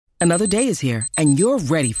Another day is here, and you're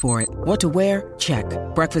ready for it. What to wear? Check.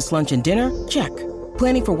 Breakfast, lunch, and dinner? Check.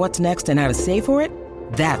 Planning for what's next and how to save for it?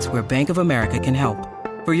 That's where Bank of America can help.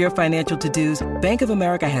 For your financial to-dos, Bank of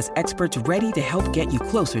America has experts ready to help get you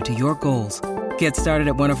closer to your goals. Get started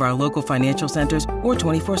at one of our local financial centers or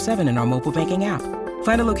 24/7 in our mobile banking app.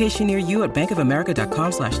 Find a location near you at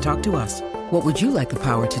bankofamerica.com/talktous. What would you like the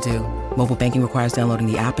power to do? Mobile banking requires downloading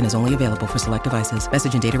the app and is only available for select devices.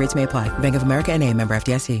 Message and data rates may apply. Bank of America NA, member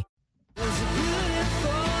FDIC.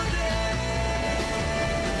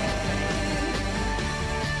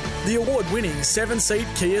 The award-winning 7-seat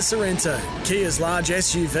Kia Sorento, Kia's large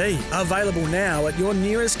SUV, available now at your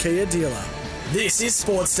nearest Kia dealer. This is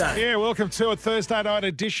Sportsday. Yeah, welcome to a Thursday night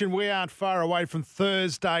edition. We aren't far away from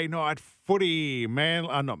Thursday night footy.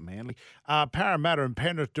 Parramatta and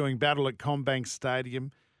Penrith doing battle at CommBank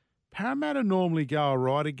Stadium. Parramatta normally go all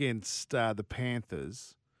right against the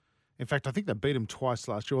Panthers. In fact, I think they beat them twice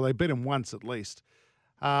last year, or they beat them once at least.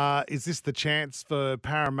 Is this the chance for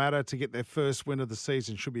Parramatta to get their first win of the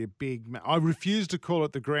season? Should be a big match. I refuse to call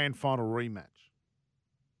it the grand final rematch.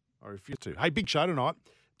 I refuse to. Hey, big show tonight.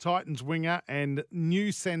 Titans winger and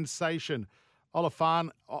new sensation,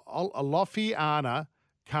 Alofiana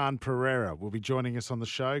Khan Pereira will be joining us on the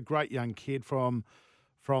show. Great young kid from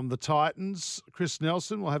the Titans. Chris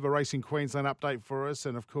Nelson will have a Racing Queensland update for us,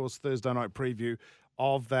 and, of course, Thursday night preview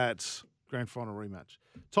of that grand final rematch.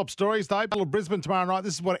 Top stories, though. Battle of Brisbane tomorrow night.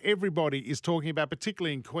 This is what everybody is talking about,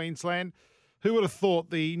 particularly in Queensland. Who would have thought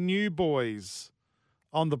the new boys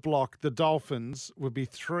on the block, the Dolphins, would be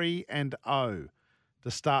 3-0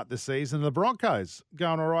 to start the season? The Broncos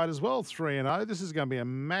going all right as well, 3-0. This is going to be a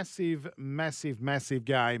massive, massive, massive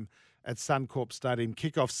game at Suncorp Stadium.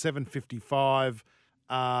 Kickoff 7:55.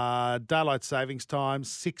 Daylight savings time,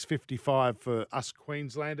 6:55 for us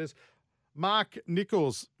Queenslanders. Mark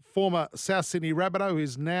Nichols, former South Sydney Rabbitoh, who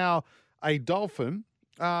is now a Dolphin,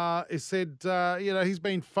 has said, he's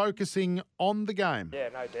been focusing on the game. Yeah,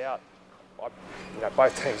 no doubt.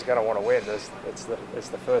 Both teams are going to want to win. It's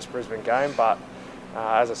the first Brisbane game, but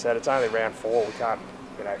as I said, it's only round 4. We can't,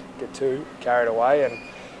 get too carried away. And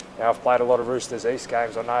I've played a lot of Roosters East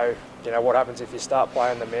games. I know, what happens if you start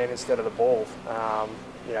playing the man instead of the ball.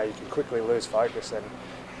 You can quickly lose focus, and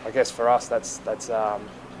I guess for us, that's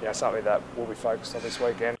something that we'll be focused on this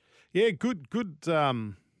weekend. Yeah, good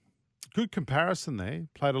comparison there.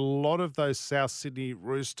 Played a lot of those South Sydney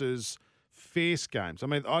Roosters fierce games. I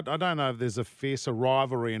mean, I don't know if there's a fiercer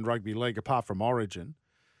rivalry in rugby league apart from Origin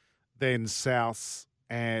than South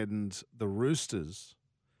and the Roosters.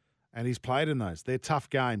 And he's played in those. They're tough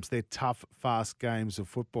games. They're tough, fast games of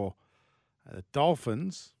football. The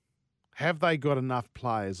Dolphins, have they got enough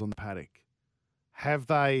players on the paddock? Have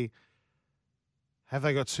they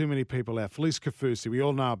got too many people out? Felice Kafusi, we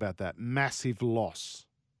all know about that. Massive loss.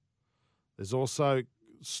 There's also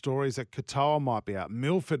stories that Katoa might be out.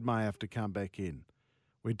 Milford may have to come back in.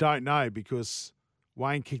 We don't know because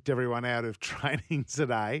Wayne kicked everyone out of training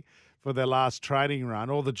today for their last training run.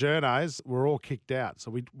 All the journos were all kicked out.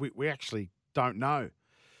 So we actually don't know.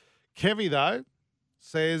 Kevy, though,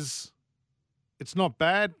 says it's not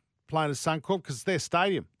bad playing at Suncorp because it's their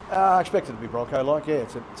stadium. I expect it to be Bronco-like, yeah.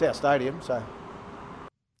 It's our stadium, so...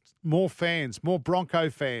 More fans, more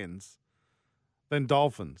Bronco fans than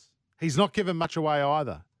Dolphins. He's not giving much away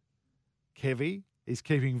either. Kevy, he's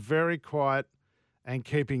keeping very quiet and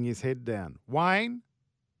keeping his head down. Wayne,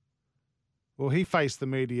 well, he faced the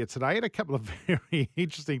media today. He had a couple of very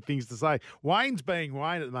interesting things to say. Wayne's being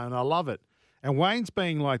Wayne at the moment. I love it. And Wayne's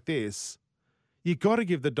being like this, you've got to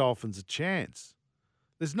give the Dolphins a chance.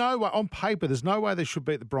 There's no way, on paper, there's no way they should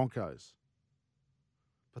beat the Broncos.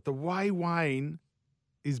 But the way Wayne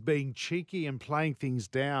is being cheeky and playing things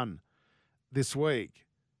down this week,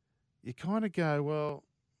 you kind of go, well,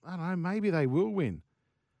 I don't know, maybe they will win.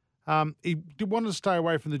 He wanted to stay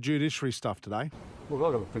away from the judiciary stuff today. Well,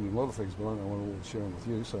 I've got an opinion on a lot of things, but I don't want to share them with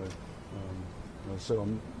you. So, as I said,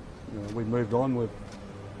 we moved on with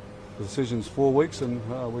the decision's 4 weeks, and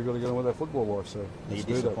we've got to get on with our football life. So, are you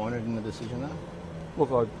disappointed in the decision, though? Look,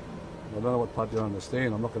 I don't know what part you don't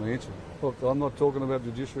understand. I'm not going to answer. Look, I'm not talking about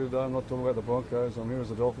judiciary today. I'm not talking about the Broncos. I'm here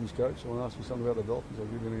as a Dolphins coach. I want to ask you something about the Dolphins. I'll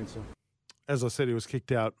give you an answer. As I said, he was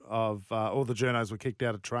kicked out of all the journos were kicked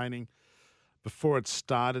out of training before it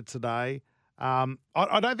started today. I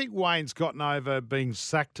don't think Wayne's gotten over being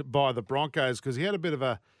sacked by the Broncos because he had a bit of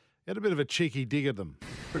a cheeky dig at them.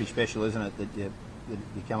 Pretty special, isn't it, that you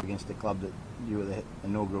come against a club that you were the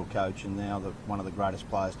inaugural coach, and now one of the greatest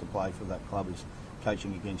players to play for that club is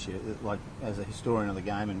coaching against you. Like, as a historian of the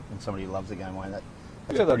game and somebody who loves the game, Wayne, that's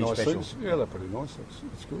they're pretty nice special. Things. Yeah, they're pretty nice.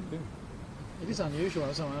 It's good, yeah. It is unusual,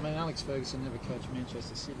 isn't it? I mean, Alex Ferguson never coached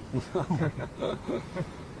Manchester City.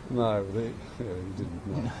 No, he didn't.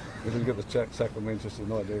 No. He didn't get the sack for Manchester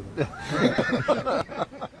United either.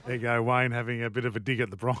 There you go, Wayne having a bit of a dig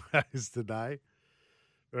at the Broncos today.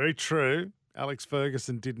 Very true. Alex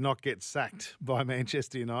Ferguson did not get sacked by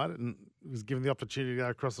Manchester United and was given the opportunity to go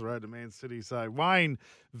across the road to Man City. So Wayne,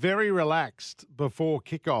 very relaxed before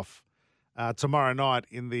kickoff tomorrow night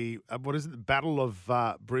in the, Battle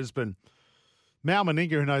of Brisbane. Mal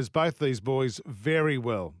Meninga, who knows both these boys very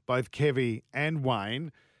well, both Kevy and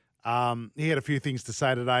Wayne, he had a few things to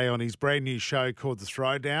say today on his brand new show called The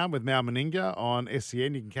Throwdown with Mal Meninga on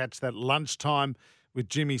SEN. You can catch that lunchtime with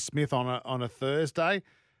Jimmy Smith on a Thursday.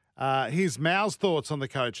 Here's Mal's thoughts on the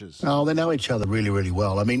coaches. Oh, they know each other really, really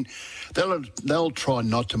well. I mean, they'll try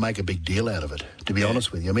not to make a big deal out of it, to be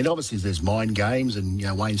honest with you. I mean, obviously there's mind games, and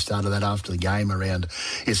Wayne started that after the game around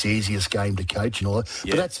it's the easiest game to coach and all that.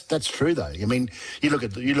 Yeah. But that's true though. I mean, you look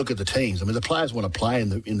at the teams. I mean, the players want to play in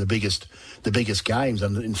the biggest games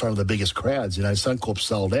and in front of the biggest crowds. Suncorp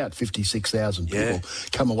sold out, 56,000 people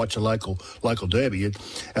come and watch a local derby.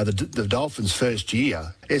 The Dolphins' first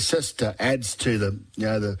year, it's just adds to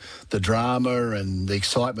the drama and the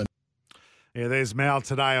excitement. Yeah, there's Mal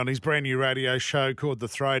today on his brand new radio show called The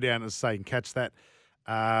Throwdown. As I say, you can catch that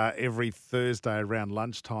every Thursday around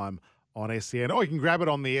lunchtime on SEN. Or you can grab it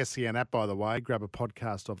on the SEN app, by the way. Grab a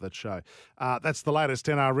podcast of that show. That's the latest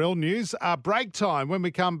NRL news. Break time. When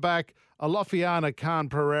we come back, Alofiana Khan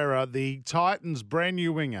Pereira, the Titans' brand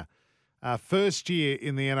new winger, first year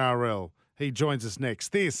in the NRL. He joins us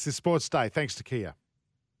next. This is Sports Day. Thanks to Kia.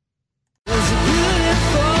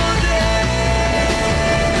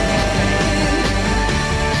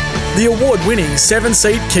 The award-winning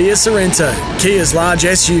 7-seat Kia Sorrento, Kia's large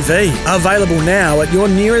SUV, available now at your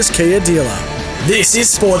nearest Kia dealer. This is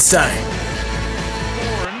Sports Day.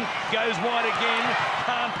 Goes wide again.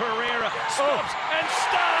 Khan Pereira stops and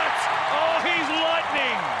starts. Oh, he's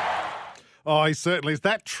lightning. Oh, he certainly is.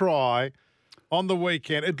 That try on the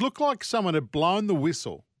weekend, it looked like someone had blown the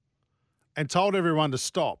whistle and told everyone to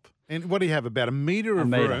stop. And what do you have, about a metre of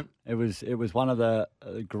room? It was one of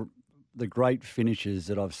the great finishes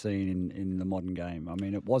that I've seen in the modern game. I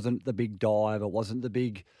mean, it wasn't the big dive, it wasn't the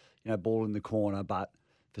big ball in the corner, but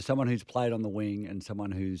for someone who's played on the wing and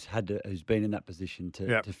someone who's been in that position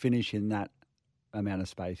to finish in that amount of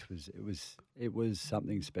space it was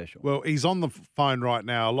something special. Well, he's on the phone right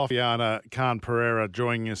now. Alofiana Khan Pereira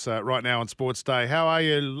joining us right now on Sports Day. How are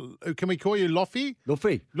you? Can we call you Lofi?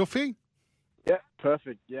 Luffy? Yeah,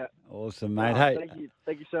 perfect. Yeah. Awesome, mate. Hey,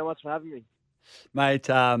 thank you so much for having me. Mate,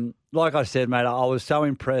 like I said, mate, I was so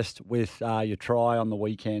impressed with your try on the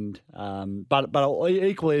weekend, but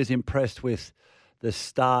equally as impressed with the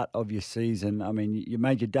start of your season. I mean, you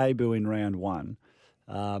made your debut in round one.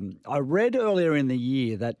 I read earlier in the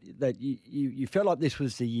year that you felt like this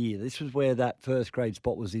was the year. This was where that first grade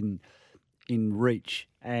spot was in reach.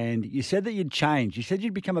 And you said that you'd change. You said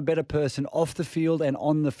you'd become a better person off the field and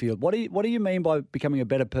on the field. What do you mean by becoming a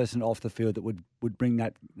better person off the field that would bring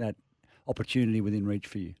that opportunity within reach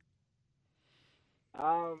for you?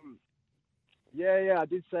 Yeah, I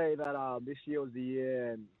did say that this year was the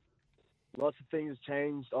year, and lots of things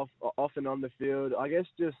changed off and on the field. I guess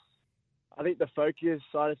I think the focus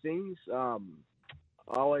side of things, I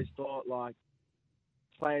always thought like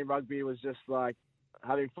playing rugby was just like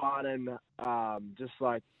having fun and just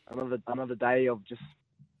like another day of just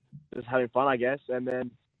having fun, I guess. And then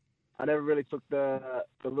I never really took the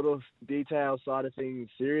little detail side of things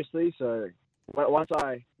seriously. So once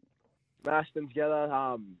I mashed them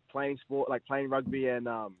together, playing sport, like playing rugby and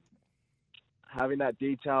having that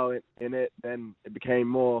detail in it, then it became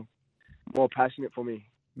more passionate for me.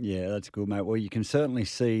 Yeah, that's good, mate. Well, you can certainly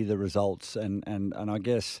see the results, and I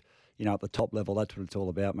guess, at the top level, that's what it's all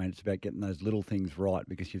about, mate. It's about getting those little things right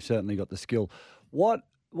because you've certainly got the skill. What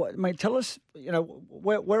mate, tell us,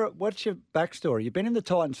 what's your backstory? You've been in the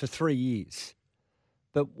Titans for 3 years,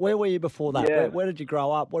 but where were you before that? Yeah. Where did you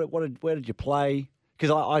grow up? Where did you play? Because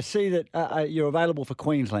I see that you're available for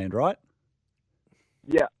Queensland, right?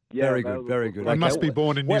 Yeah. Very good, very good. They must be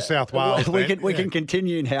born in New South Wales. We can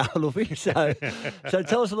continue now, Luffy. So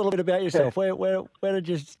tell us a little bit about yourself. Where did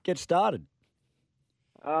you get started?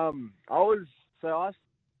 I was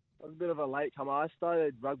a bit of a late comer. I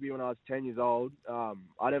started rugby when I was 10 years old.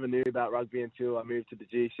 I never knew about rugby until I moved to the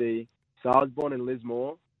GC. So I was born in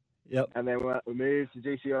Lismore. Yep. And then we moved to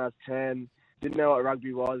GC when I was 10. Didn't know what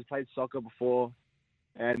rugby was. Played soccer before.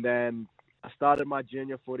 And then I started my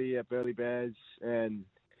junior footy at Burleigh Bears. And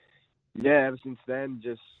yeah, ever since then,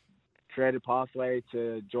 just created a pathway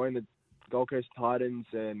to join the Gold Coast Titans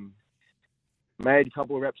and made a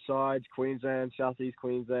couple of rep sides, Queensland, Southeast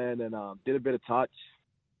Queensland, and did a bit of touch.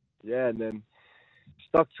 Yeah, and then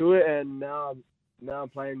stuck to it, and now I'm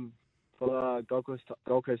playing for the Gold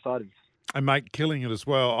Coast Titans. And, mate, killing it as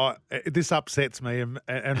well. This upsets me,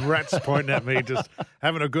 and Rat's pointing at me, just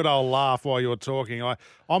having a good old laugh while you're talking.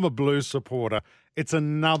 I'm a Blues supporter. It's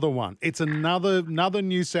another one. It's another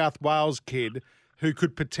New South Wales kid who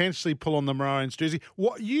could potentially pull on the Maroons jersey.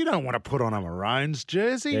 What, you don't want to put on a Maroons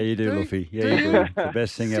jersey? Yeah, you do, Luffy. Yeah, you do. The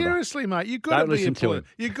best thing ever. Seriously, mate, you've got to be a Blue.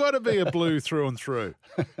 You've got to be a Blue through and through.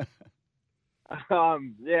 Yeah,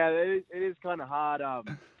 it is kind of hard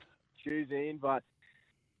choosing, but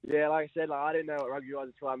yeah, like I said, I didn't know what rugby was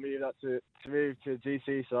until I moved up to move to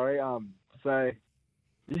GC. Sorry, so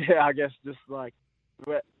yeah, I guess just like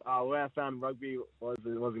where I found rugby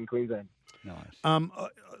was in Queensland. Nice.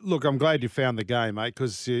 Look, I'm glad you found the game, mate,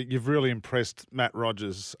 because you've really impressed Matt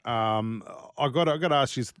Rogers. I got to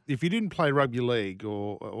ask you, if you didn't play rugby league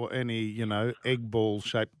or any egg ball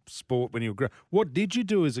shaped sport when you were what did you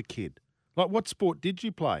do as a kid? Like, what sport did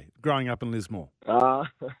you play growing up in Lismore? No,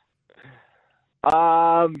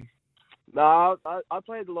 I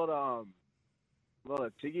played a lot of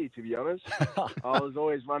tiggy, to be honest. I was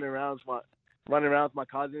always running around with my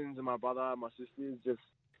cousins and my brother and my sisters, just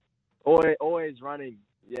always running.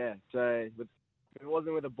 Yeah, so if it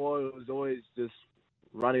wasn't with a boy, it was always just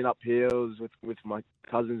running up hills with my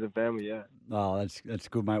cousins and family. Yeah. Oh, that's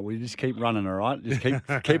good, mate. Well, you just keep running, all right? Just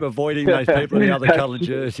keep avoiding those people in the other coloured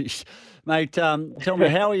jerseys, mate. Tell me,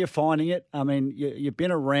 how are you finding it? I mean, you've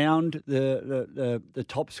been around the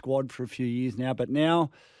top squad for a few years now, but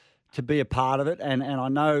now to be a part of it, and I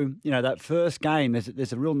know that first game,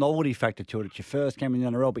 there's a real novelty factor to it. It's your first game in the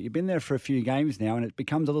NRL, but you've been there for a few games now, and it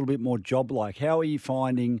becomes a little bit more job-like. How are you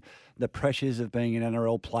finding the pressures of being an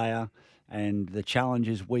NRL player and the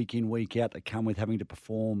challenges week in, week out that come with having to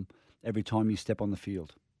perform every time you step on the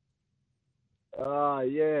field?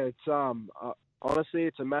 Yeah, it's honestly,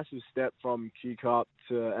 it's a massive step from Q Cup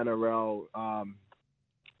to NRL.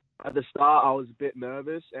 At the start, I was a bit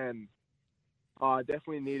nervous, and I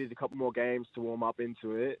definitely needed a couple more games to warm up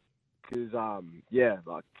into it. Because I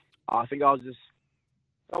think I was just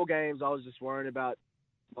a couple games. I was just worrying about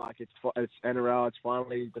it's NRL. It's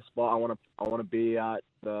finally the spot I want to be at.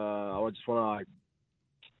 I just want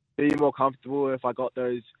to be more comfortable if I got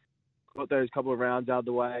those couple of rounds out of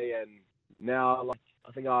the way. And now,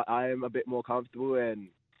 I think I am a bit more comfortable. And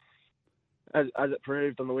as it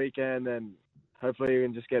proved on the weekend, and hopefully we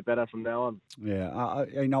can just get better from now on. Yeah,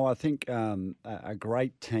 I think a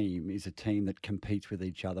great team is a team that competes with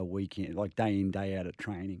each other week in, like day in, day out at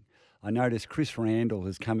training. I noticed Chris Randall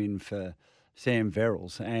has come in for Sam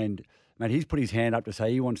Verrills, and mate, he's put his hand up to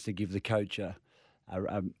say he wants to give the coach a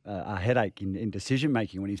headache in decision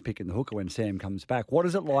making when he's picking the hooker when Sam comes back. What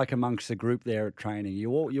is it like amongst the group there at training?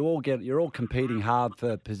 You're all competing hard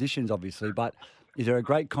for positions, obviously, but is there a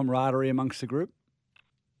great camaraderie amongst the group?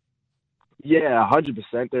 Yeah,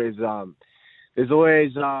 100%. There's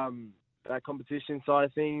always that competition side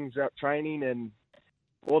of things at training, and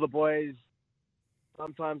all the boys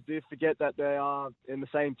sometimes do forget that they are in the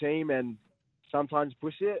same team and sometimes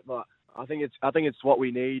push it. But I think it's what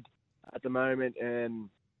we need at the moment, and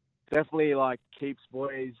definitely keeps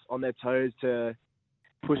boys on their toes to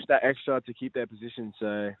push that extra to keep their position.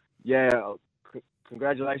 So yeah,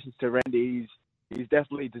 congratulations to Randy. He's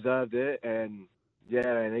definitely deserved it, and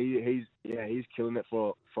yeah, and he's killing it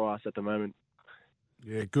for us at the moment.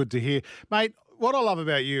 Yeah, good to hear, mate. What I love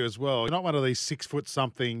about you as well, you're not one of these 6 foot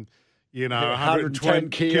something, 120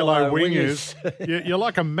 kilo wingers. You're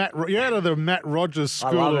like you're out of the Matt Rogers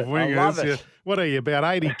school of wingers. I love it. What are you, about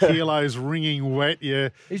 80 kilos, wringing wet?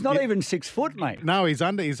 He's not even 6 foot, mate. No, he's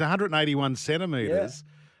 181 centimetres. Yeah.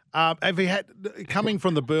 Have you coming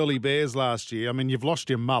from the Burleigh Bears last year, I mean, you've lost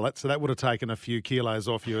your mullet, so that would have taken a few kilos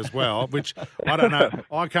off you as well, which I don't know.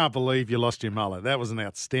 I can't believe you lost your mullet. That was an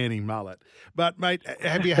outstanding mullet. But, mate,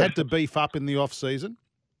 have you had to beef up in the off-season?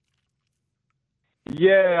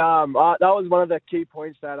 Yeah, that was one of the key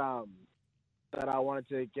points that I wanted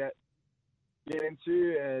to get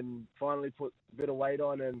into and finally put a bit of weight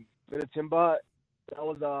on and a bit of timber. That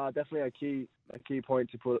was definitely a key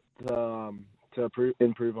point to put to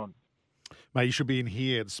improve on. Mate, you should be in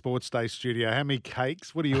here at the Sportsday studio. How many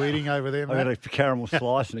cakes? What are you eating over there, Matt? I got a caramel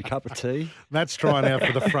slice and a cup of tea. Matt's trying out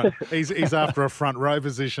for the front. He's after a front row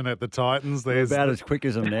position at the Titans. There's about as quick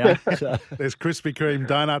as them now. So. There's Krispy Kreme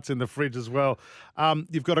donuts in the fridge as well.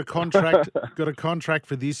 You've got a contract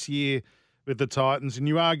for this year with the Titans, and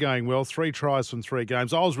you are going well. 3 tries from 3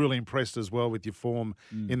 games. I was really impressed as well with your form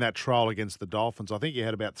in that trial against the Dolphins. I think you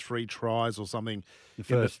had about 3 tries or something. The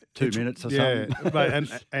first 2 minutes or something. Yeah,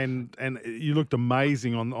 and you looked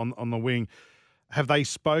amazing on the wing. Have they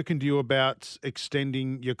spoken to you about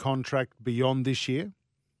extending your contract beyond this year?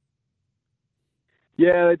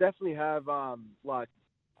 Yeah, they definitely have. I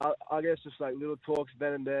guess just like little talks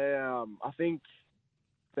then and there. I think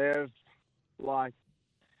they've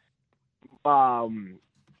told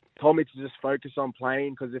me to just focus on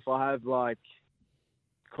playing, because if I have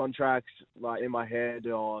contracts in my head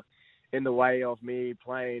or in the way of me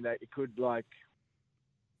playing, that it could I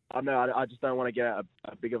don't know. I just don't want to get a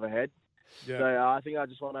big of a head. Yeah. So I think I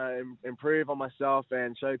just want to improve on myself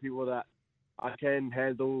and show people that I can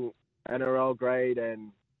handle NRL grade,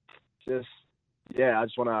 and just I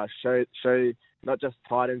just want to show not just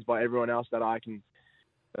Titans but everyone else that I can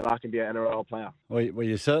be an NRL player. Well,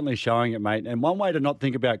 you're certainly showing it, mate. And one way to not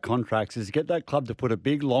think about contracts is get that club to put a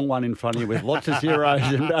big, long one in front of you with lots of zeros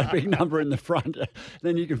and a big number in the front.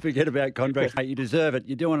 Then you can forget about contracts, mate. You deserve it.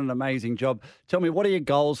 You're doing an amazing job. Tell me, what are your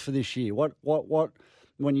goals for this year? What?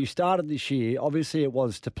 When you started this year, obviously it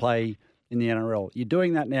was to play in the NRL. You're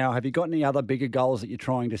doing that now. Have you got any other bigger goals that you're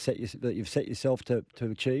trying to that you've set yourself to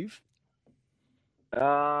achieve?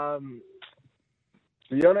 To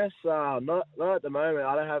be honest, not at the moment.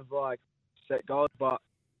 I don't have set goals, but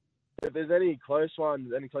if there's any close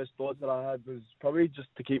ones, any close thoughts that I have, is probably just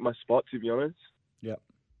to keep my spot. To be honest. Yeah.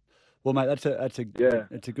 Well, mate, it's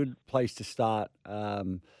a good place to start.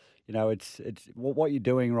 It's what you're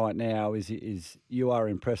doing right now is you are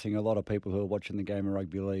impressing a lot of people who are watching the game of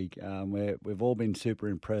rugby league. We've all been super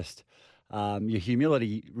impressed. Your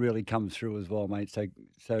humility really comes through as well, mate. So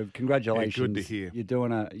congratulations. Yeah, good to hear.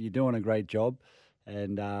 You're doing a great job,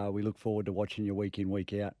 and we look forward to watching you week in,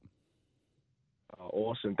 week out. Oh,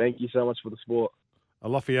 awesome! Thank you so much for the support.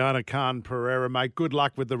 Alofiana Khan Pereira, mate. Good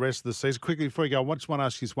luck with the rest of the season. Quickly before you go, I just want to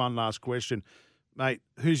ask you this one last question, mate.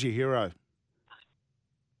 Who's your hero?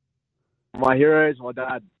 My hero is my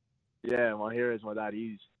dad. Yeah, my hero is my dad.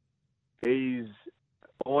 He's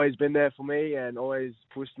always been there for me and always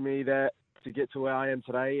pushed me there to get to where I am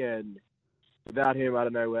today. And without him, I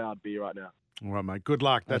don't know where I'd be right now. All right, mate. Good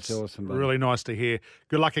luck. That's awesome, buddy. Really nice to hear.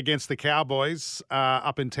 Good luck against the Cowboys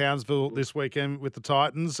up in Townsville this weekend with the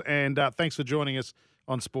Titans. And thanks for joining us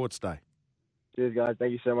on Sports Day. Cheers, guys.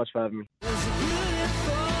 Thank you so much for having me.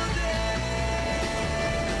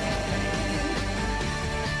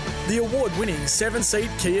 The award-winning 7-seat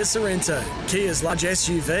Kia Sorrento, Kia's large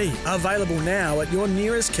SUV, available now at your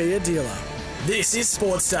nearest Kia dealer. This is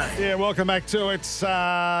Sports Day. Yeah, welcome back to it. It's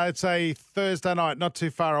a Thursday night, not too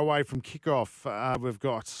far away from kickoff. We've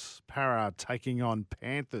got Para taking on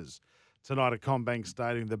Panthers tonight at CommBank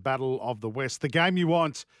Stadium, the Battle of the West. The game you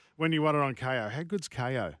want when you want it on KO. How good's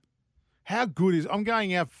KO? How good is... I'm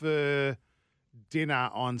going out for dinner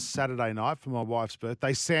on Saturday night for my wife's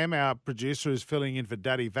birthday. Sam, our producer, is filling in for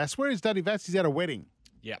Daddy Vass. Where is Daddy Vass? He's at a wedding.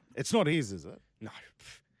 Yeah. It's not his, is it? No.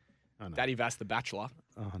 Oh, no. Daddy Vass, the bachelor.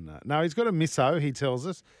 Oh, no. No, he's got a misso, he tells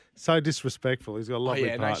us. So disrespectful. He's got a lovely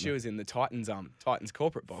partner. No, she was in the Titans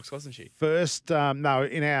corporate box, wasn't she? First, in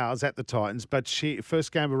ours at the Titans, but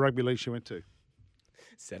first game of rugby league she went to.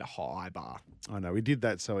 Set a high bar. I know. We did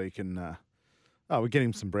that so he can... we're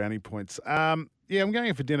getting some brownie points. Yeah, I'm going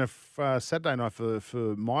in for dinner Saturday night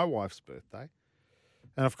for my wife's birthday.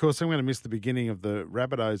 And, of course, I'm going to miss the beginning of the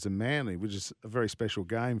Rabbitohs and Manly, which is a very special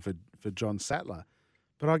game for John Sattler.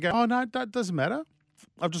 But I go, oh, no, that doesn't matter.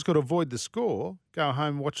 I've just got to avoid the score, go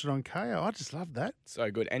home and watch it on KO. I just love that.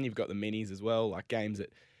 So good. And you've got the minis as well, like games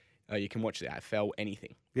that you can watch the AFL,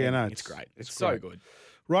 anything. Yeah, no. It's great. It's so good.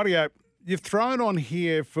 Rightio. You've thrown on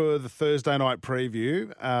here for the Thursday night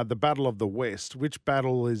preview, the Battle of the West. Which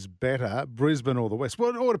battle is better, Brisbane or the West?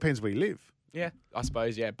 Well, it all depends where you live. Yeah, I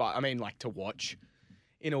suppose, yeah. But, I mean, to watch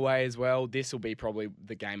in a way as well, this will be probably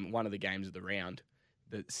one of the games of the round.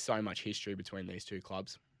 There's so much history between these two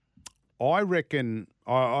clubs. I reckon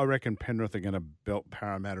Penrith are going to belt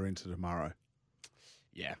Parramatta into tomorrow.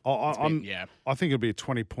 Yeah. I think it'll be a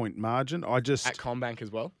 20-point margin. At CommBank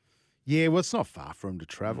as well? Yeah, well, it's not far for them to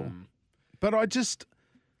travel. But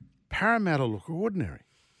Parramatta look ordinary.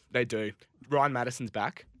 They do. Ryan Madison's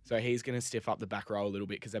back, so he's going to stiff up the back row a little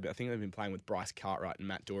bit because I think they've been playing with Bryce Cartwright and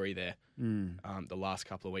Matt Doorey there the last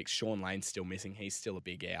couple of weeks. Sean Lane's still missing. He's still a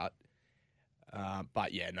big out.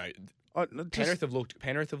 But, yeah, no. Penrith have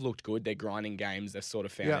looked good. They're grinding games. They've sort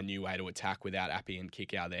of found a new way to attack without Appy and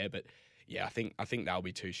kick out there. But, yeah, I think they'll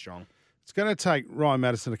be too strong. It's going to take Ryan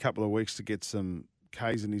Madison a couple of weeks to get some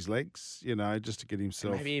K's in his legs, just to get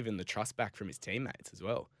himself... And maybe even the trust back from his teammates as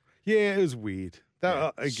well. Yeah, it was weird.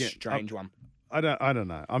 Again, strange one. I don't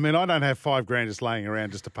know. I mean, I don't have $5,000 just laying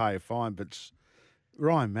around just to pay a fine, but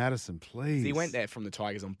Ryan Madison, please. He went there from the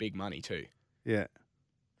Tigers on big money too. Yeah.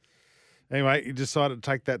 Anyway, he decided to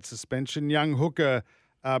take that suspension. Young hooker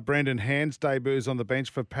Brandon Hands debuts on the bench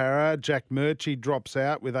for Para. Jack Murchie drops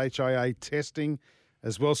out with HIA testing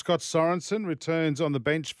as well. Scott Sorensen returns on the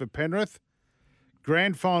bench for Penrith.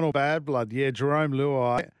 Grand final bad blood. Yeah, Jerome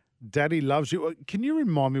Luai. Daddy loves you. Can you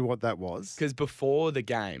remind me what that was? Because before the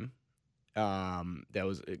game, there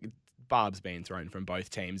was barbs being thrown from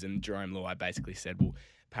both teams, and Jerome Luai basically said, well,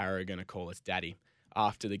 Para are going to call us daddy.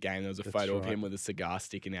 After the game, there was a photo of him with a cigar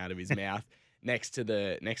sticking out of his mouth next to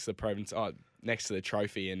the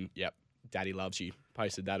trophy, and yep, daddy loves you.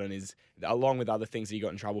 Posted that on his, along with other things he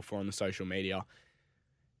got in trouble for on the social media.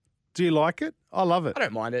 Do you like it? I love it. I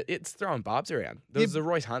don't mind it. It's throwing barbs around. There was the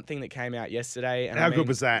Royce Hunt thing that came out yesterday. And How good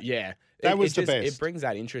was that? Yeah. That was the best. best. It brings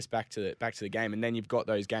that interest back to the game, and then you've got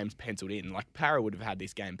those games penciled in. Like Para would have had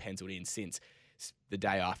this game penciled in since the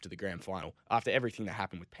day after the grand final, after everything that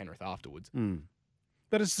happened with Penrith afterwards.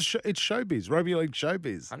 But it's it's showbiz, rugby league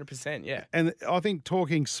showbiz. 100%, yeah. And I think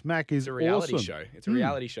talking smack is It's a reality awesome. show. It's a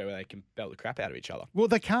reality show where they can belt the crap out of each other. Well,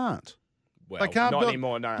 they can't. Well, they can't not belt-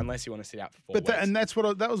 anymore, no, unless you want to sit out for 4 But weeks. and that's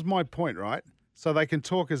that was my point, right? So they can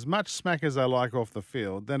talk as much smack as they like off the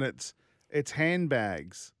field. Then it's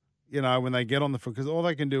handbags, when they get on the field, because all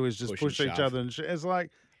they can do is just push and each shove. other. And it's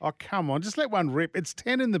like, oh, come on, just let one rip. It's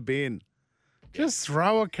 10 in the bin. Just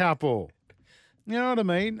throw a couple. You know what I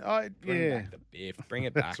mean? Bring back the beef. Bring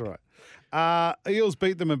it back. That's right. Eels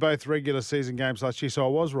beat them in both regular season games last year, so I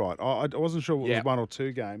was right. I wasn't sure it was 1 or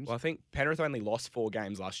 2 games. Well, I think Penrith only lost 4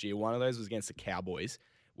 games last year. One of those was against the Cowboys,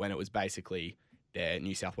 when it was basically their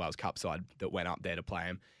New South Wales Cup side that went up there to play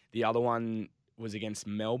them. The other one was against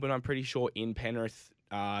Melbourne, I'm pretty sure, in Penrith.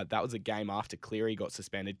 That was a game after Cleary got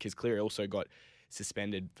suspended, because Cleary also got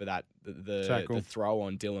suspended for that the throw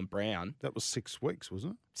on Dylan Brown. That was 6 weeks,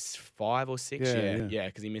 wasn't it? 5 or 6, yeah,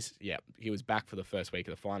 because he missed. Yeah, he was back for the first week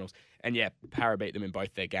of the finals, and yeah, Para beat them in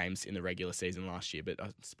both their games in the regular season last year. But I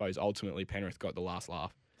suppose ultimately Penrith got the last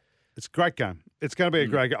laugh. It's a great game. It's going to be a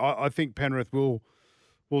great game. I think Penrith will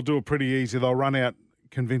do it pretty easy. They'll run out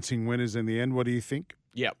convincing winners in the end. What do you think?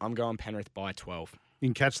 Yeah, I'm going Penrith by 12. You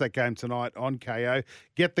can catch that game tonight on KO.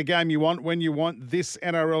 Get the game you want when you want this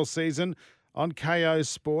NRL season on KO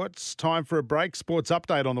Sports. Time for a break. Sports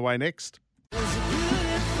update on the way next.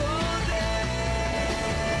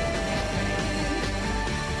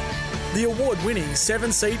 The award-winning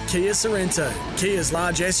 7-seat Kia Sorrento, Kia's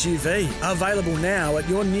large SUV, available now at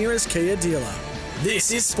your nearest Kia dealer.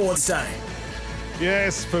 This is Sportsday.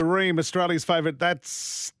 Yes, for Ream, Australia's favourite. That's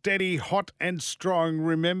steady, hot and strong.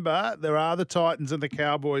 Remember, there are the Titans and the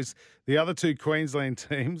Cowboys, the other 2 Queensland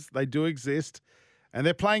teams. They do exist. And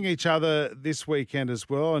they're playing each other this weekend as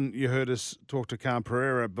well. And you heard us talk to Khan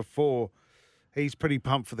Pereira before. He's pretty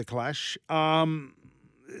pumped for the clash. A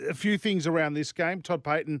few things around this game. Todd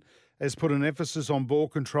Payten has put an emphasis on ball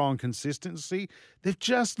control and consistency. They've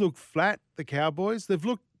just looked flat, the Cowboys. They've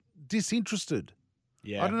looked disinterested.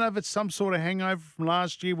 Yeah. I don't know if it's some sort of hangover from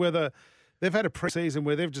last year, whether they've had a pre-season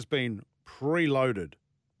where they've just been preloaded.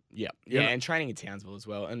 Yeah, Yeah. and training in Townsville as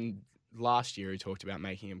well. And last year he talked about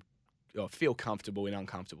making him feel comfortable in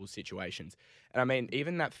uncomfortable situations. And I mean,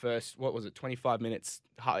 even that first, 25 minutes,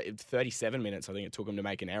 37 minutes, I think it took him to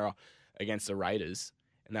make an error against the Raiders.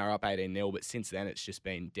 And they were up 18-0, but since then it's just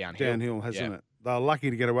been downhill. Downhill, hasn't it? They're lucky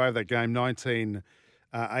to get away with that game, 19-18.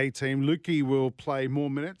 Lukey will play more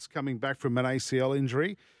minutes coming back from an ACL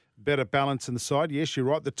injury. Better balance in the side. Yes, you're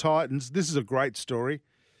right. The Titans, this is a great story.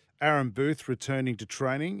 Aaron Booth returning to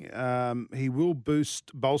training. He will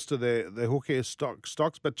bolster their hooker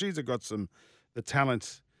stocks, but geez, they've got the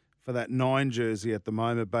talent for that 9 jersey at the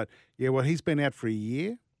moment. But yeah, he's been out for a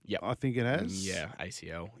year. Yeah, I think it has. Yeah,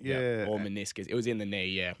 ACL. Yeah, or meniscus. It was in the knee.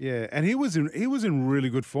 Yeah. Yeah, and he was in really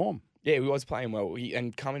good form. Yeah, he was playing well.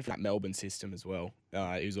 And coming from that Melbourne system as well,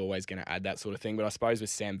 he was always going to add that sort of thing. But I suppose with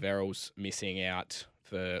Sam Verrills missing out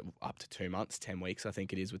for up to 2 months, 10 weeks, I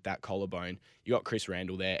think it is, with that collarbone, you got Chris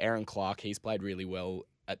Randall there. Aaron Clark, he's played really well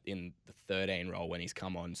in the 13 role when he's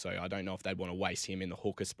come on. So I don't know if they'd want to waste him in the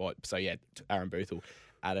hooker spot. So yeah, Aaron Booth will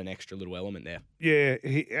add an extra little element there. Yeah,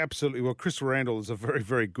 he absolutely. Well, Chris Randall is a very,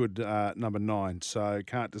 very good number 9, so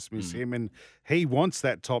can't dismiss him. And he wants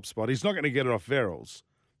that top spot. He's not going to get it off Verrills,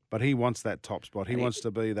 but he wants that top spot. He wants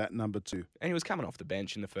to be that number 2. And he was coming off the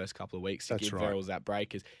bench in the first couple of weeks to That's give right. Verrills that break,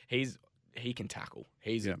 because he's he can tackle.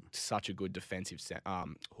 He's such a good defensive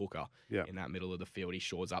hooker in that middle of the field. He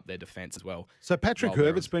shores up their defence as well. So Patrick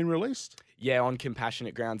Herbert's been released? Yeah, on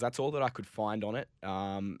compassionate grounds. That's all that I could find on it.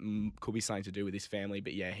 Could be something to do with his family,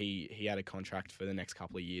 but yeah, he had a contract for the next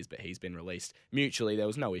couple of years, but he's been released mutually. There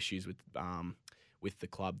was no issues with the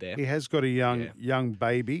club there. He has got a young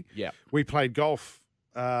baby. Yeah. We played golf,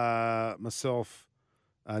 myself,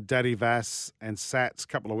 Daddy Vass and Sats a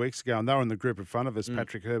couple of weeks ago, and they were in the group in front of us,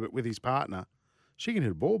 Patrick Herbert with his partner. She can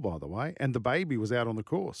hit a ball, by the way, and the baby was out on the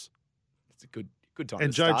course. It's a good time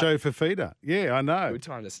and to start. Jojo Fafita. Yeah, I know. Good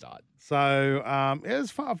time to start. So it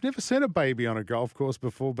was fun. I've never seen a baby on a golf course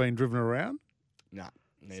before being driven around. Nah,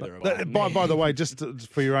 neither have I. By the way, just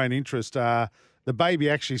for your own interest, the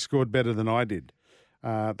baby actually scored better than I did.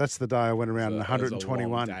 That's the day I went around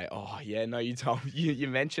 121. Oh, yeah, no, you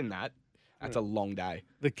mentioned that. That's a long day.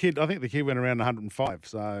 I think the kid went around 105.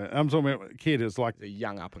 So I'm talking about a kid. It's like a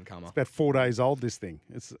young up-and-comer. It's about 4 days old, this thing.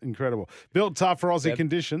 It's incredible. Built tough for Aussie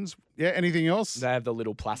conditions. Yeah, anything else? They have the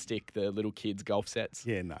little kids' golf sets.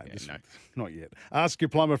 Yeah, no, not yet. Ask your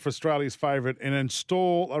plumber for Australia's favourite and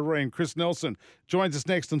install a ring. Chris Nelson joins us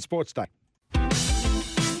next on Sports Day.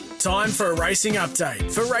 Time for a racing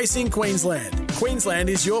update for Racing Queensland. Queensland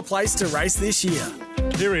is your place to race this year.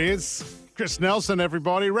 Here he is. Chris Nelson,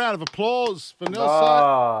 everybody. Round of applause for Nelson.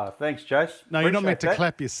 Oh, thanks, Jace. No, you're not meant to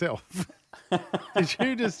clap yourself. Did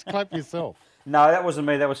you just clap yourself? No, that wasn't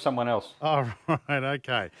me. That was someone else. Oh, right.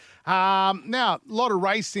 Okay. Now, a lot of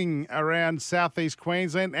racing around southeast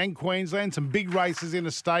Queensland and Queensland. Some big races in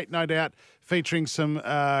the state, no doubt, featuring some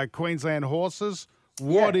Queensland horses.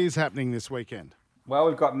 What is happening this weekend? Well,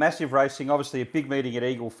 we've got massive racing. Obviously, a big meeting at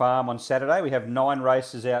Eagle Farm on Saturday. We have 9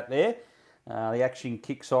 races out there. The action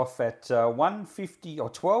kicks off at 1:50 or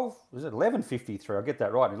 12. Was it 11:53? I'll get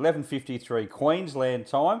that right. 11:53 Queensland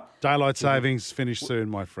time. Daylight savings finished soon,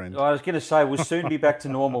 my friend. I was going to say we'll soon be back to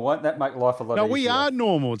normal. Won't that make life a lot easier? No, we are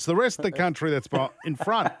normal. It's the rest of the country that's in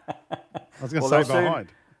front. I was going to say behind.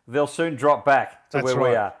 They'll soon drop back to where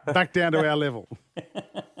we are. Back down to our level.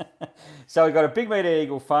 So we've got a big meet at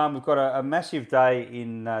Eagle Farm. We've got a massive day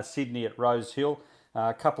in Sydney at Rose Hill.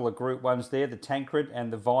 A couple of Group 1s there, the Tancred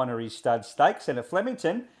and the Vinery Stud Stakes. And at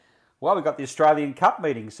Flemington, well, we've got the Australian Cup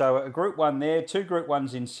meeting. So a Group 1 there, 2 Group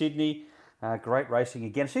 1s in Sydney. Great racing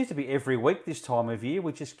again. It seems to be every week this time of year.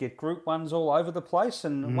 We just get Group 1s all over the place.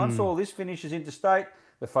 And once all this finishes interstate,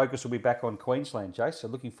 the focus will be back on Queensland, Jace. So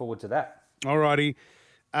looking forward to that. All righty.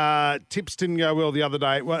 Tips didn't go well the other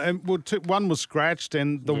day. One was scratched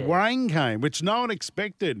and the rain came, which no one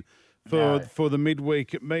expected. For the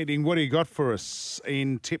midweek meeting, what do you got for us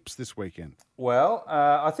in tips this weekend? Well,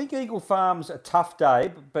 I think Eagle Farm's a tough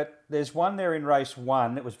day, but there's one there in race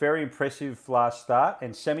 1 that was very impressive last start,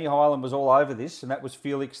 and Semi Highland was all over this, and that was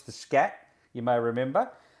Felix the Scat, you may remember.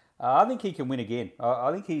 I think he can win again.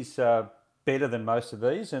 I think he's better than most of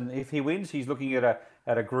these, and if he wins, he's looking at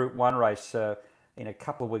a Group 1 race in a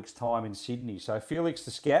couple of weeks' time in Sydney. So Felix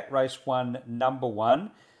the Scat, race 1, number 1.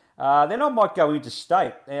 Then I might go into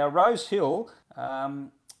state. Now, Rose Hill,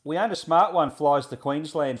 we own a smart one, flies the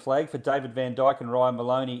Queensland flag for David Van Dyke and Ryan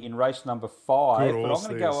Maloney in race number 5. Good but horse,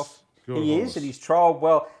 I'm going to go off. He is, and he's trialled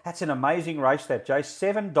well. That's an amazing race, that, Jay.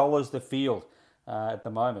 $7 the field at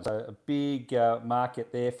the moment. So a big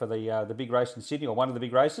market there for the big race in Sydney, or one of the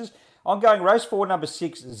big races. I'm going race 4, number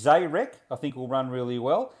 6, Zayrek. I think will run really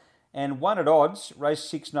well. And 1 at odds, race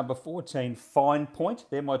 6, number 14, Fine Point.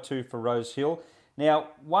 They're my 2 for Rose Hill. Now,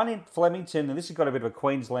 1 in Flemington, and this has got a bit of a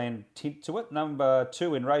Queensland tint to it. Number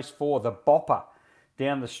 2 in race 4, the Bopper,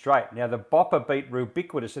 down the straight. Now, the Bopper beat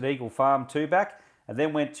Rubiquitous at Eagle Farm 2-back, and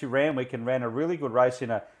then went to Randwick and ran a really good race in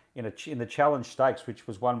the Challenge Stakes, which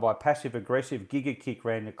was won by Passive Aggressive. Giga Kick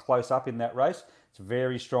ran close up in that race. It's a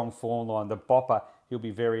very strong form line. The Bopper, he'll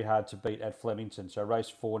be very hard to beat at Flemington. So race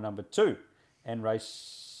 4, number 2, and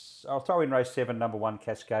I'll throw in race 7, number 1,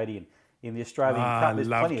 Cascadian in the Australian Cup. There's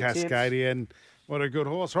love plenty of tips. Cascadian. What a good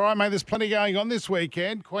horse. All right, mate, there's plenty going on this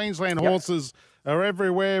weekend. Queensland horses are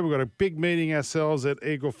everywhere. We've got a big meeting ourselves at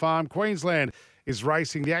Eagle Farm. Queensland is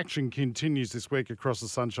racing. The action continues this week across the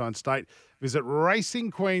Sunshine State. Visit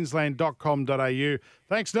racingqueensland.com.au.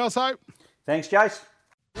 Thanks, Nelson. Thanks, Jace.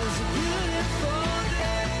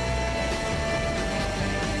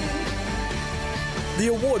 The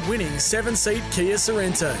award-winning 7-seat Kia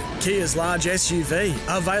Sorrento, Kia's large SUV,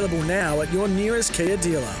 available now at your nearest Kia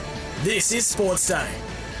dealer. This is Sports Day.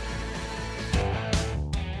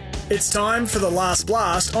 It's time for the last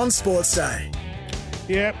blast on Sports Day.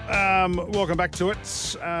 Yep, welcome back to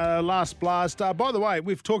it. Last blast. By the way,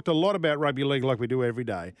 we've talked a lot about rugby league like we do every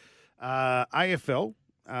day. AFL,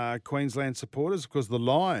 Queensland supporters, because the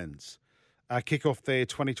Lions kick off their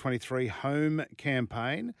 2023 home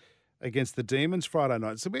campaign against the Demons Friday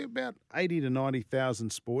night. So we're about 80 to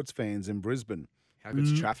 90,000 sports fans in Brisbane. How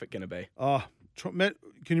good's traffic going to be? Oh, can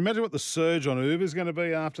you imagine what the surge on Uber is going to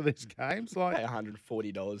be after these games? Pay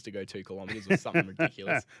 $140 to go 2 kilometres or something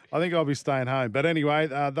ridiculous. I think I'll be staying home. But anyway,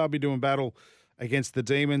 they'll be doing battle against the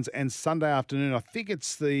Demons. And Sunday afternoon, I think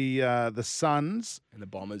it's the Suns and the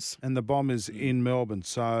Bombers. In Melbourne.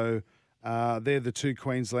 So they're the 2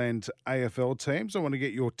 Queensland AFL teams. I want to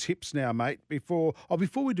get your tips now, mate. Before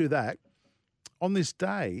we do that, on this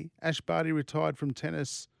day, Ash Barty retired from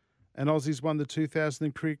tennis and Aussies won the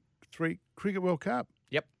 2003 Cricket World Cup.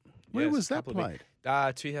 Yep. Where was that played?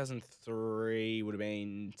 2003 would have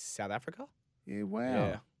been South Africa. Yeah, wow.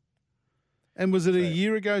 Yeah. And was it a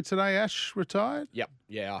year ago today Ash retired? Yep.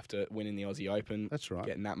 Yeah, after winning the Aussie Open. That's right.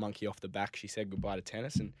 Getting that monkey off the back, she said goodbye to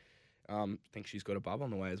tennis, and I think she's got a bub on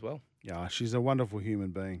the way as well. Yeah, she's a wonderful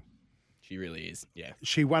human being. She really is, yeah.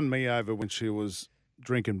 She won me over when she was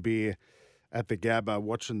drinking beer at the Gabba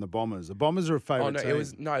watching the Bombers. The Bombers are a favourite team. It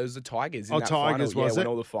was the Tigers in that Tigers, final. was when it?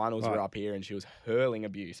 all the finals Right. were up here and she was hurling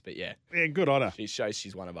abuse, but yeah. Yeah, good on her. She shows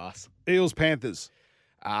she's one of us. Eels, Panthers.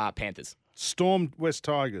 Panthers. Storm, West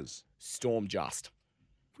Tigers. Storm just.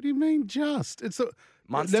 What do you mean just? It's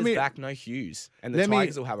Munster's back, no Hughes. And the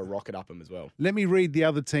Tigers will have a rocket up them as well. Let me read the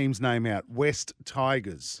other team's name out. West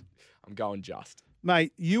Tigers. I'm going just.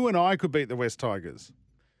 Mate, you and I could beat the West Tigers.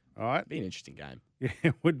 All right? Be an interesting game. Yeah,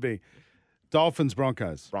 it would be. Dolphins,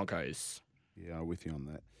 Broncos. Broncos. Yeah, I'm with you on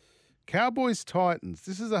that. Cowboys, Titans.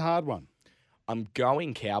 This is a hard one. I'm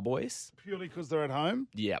going Cowboys. Purely because they're at home?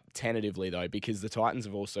 Yeah, tentatively though, because the Titans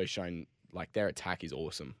have also shown like their attack is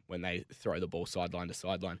awesome when they throw the ball sideline to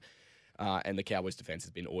sideline. And the Cowboys' defense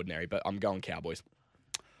has been ordinary, but I'm going Cowboys.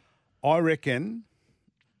 I reckon,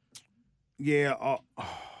 I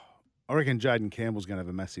reckon Jaden Campbell's going to have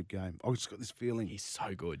a massive game. I've just got this feeling. He's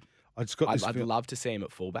so good. I'd love to see him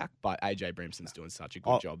at fullback, but AJ Brimson's doing such a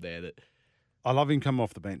good job there that I love him coming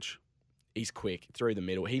off the bench. He's quick through the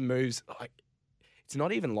middle. He moves like it's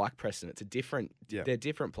not even like Preston. It's a different. Yeah. They're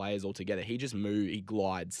different players altogether. He just moves. He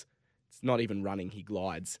glides. It's not even running. He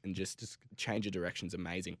glides and just change of direction's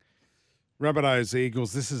amazing. Rabbitohs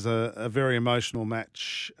Eagles. This is a very emotional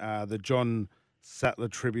match. The John Sattler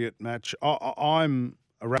tribute match. I'm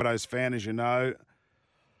a Rabbitohs fan, as you know.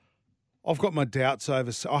 I've got my doubts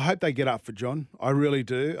over. I hope they get up for John. I really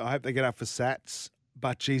do. I hope they get up for Sats.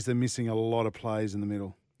 But, geez, they're missing a lot of plays in the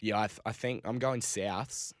middle. Yeah, I think I'm going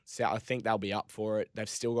Souths. I think they'll be up for it. They've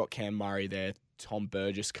still got Cam Murray there. Tom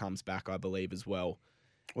Burgess comes back, I believe, as well.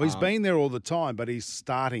 Well, he's been there all the time, but he's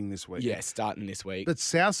starting this week. Yeah, starting this week. But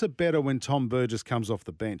Souths are better when Tom Burgess comes off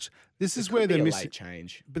the bench. This is where they're missing. Late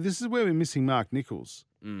change. But this is where we're missing Mark Nichols.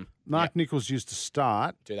 Mark Nichols used to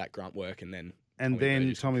start, do that grunt work, and then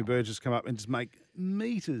Tommy Burgess come up and just make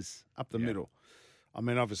meters up the middle. I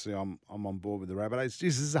mean, obviously, I'm on board with the Rabbitohs.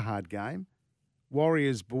 This is a hard game.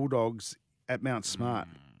 Warriors, Bulldogs at Mount Smart.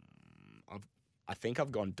 I think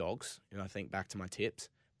I've gone Dogs. I think back to my tips.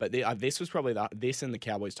 But this was probably this and the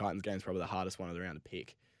Cowboys Titans game is probably the hardest one of the round to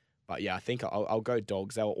pick. But yeah, I think I'll go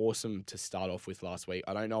Dogs. They were awesome to start off with last week.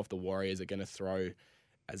 I don't know if the Warriors are going to throw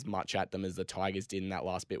as much at them as the Tigers did in that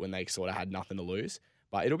last bit when they sort of had nothing to lose.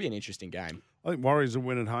 But it'll be an interesting game. I think Warriors will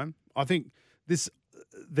win at home. I think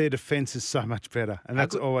their defence is so much better, and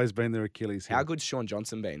that's always been their Achilles heel. How good's Sean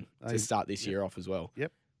Johnson been to start this year off as well?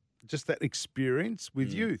 Yep. Just that experience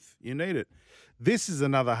with youth. You need it. This is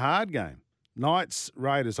another hard game. Knights,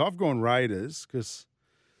 Raiders. I've gone Raiders because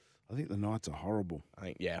I think the Knights are horrible.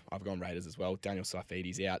 I've gone Raiders as well. Daniel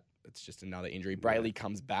Saifiti's out. It's just another injury. Brayley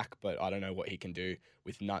comes back, but I don't know what he can do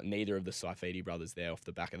with neither of the Saifiti brothers there off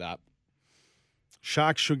the back of that.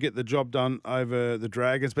 Sharks should get the job done over the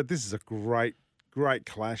Dragons, but this is a great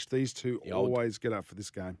clash. These two always get up for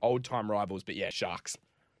this game. Old-time rivals, but yeah, Sharks.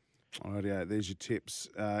 All right, there's your tips.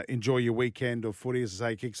 Enjoy your weekend of footy. As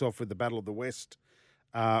I say, kicks off with the Battle of the West.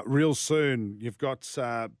 Real soon, you've got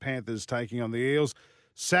Panthers taking on the Eels.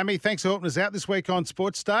 Sammy, thanks for helping us out this week on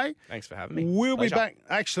Sports Day. Thanks for having me. We'll be back.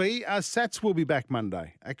 Actually, Sats will be back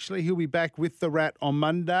Monday. Actually, he'll be back with the Rat on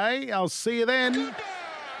Monday. I'll see you then.